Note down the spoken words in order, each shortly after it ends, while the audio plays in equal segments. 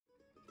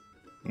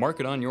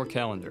Mark it on your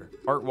calendar.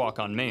 Art Walk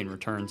on Main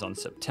returns on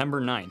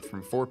September 9th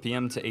from 4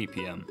 p.m. to 8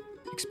 p.m.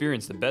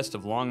 Experience the best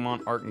of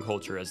Longmont art and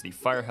culture as the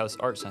Firehouse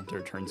Art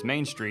Center turns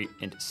Main Street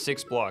into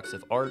 6 blocks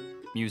of art,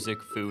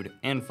 music, food,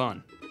 and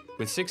fun.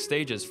 With 6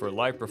 stages for a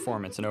live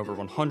performance and over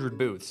 100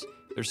 booths,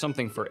 there's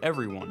something for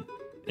everyone.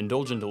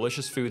 Indulge in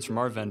delicious foods from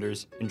our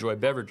vendors, enjoy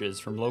beverages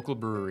from local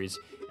breweries,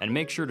 and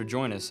make sure to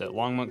join us at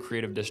Longmont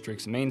Creative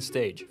District's main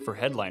stage for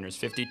Headliners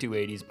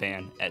 5280's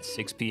band at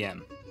 6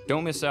 p.m.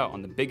 Don't miss out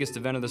on the biggest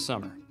event of the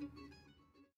summer.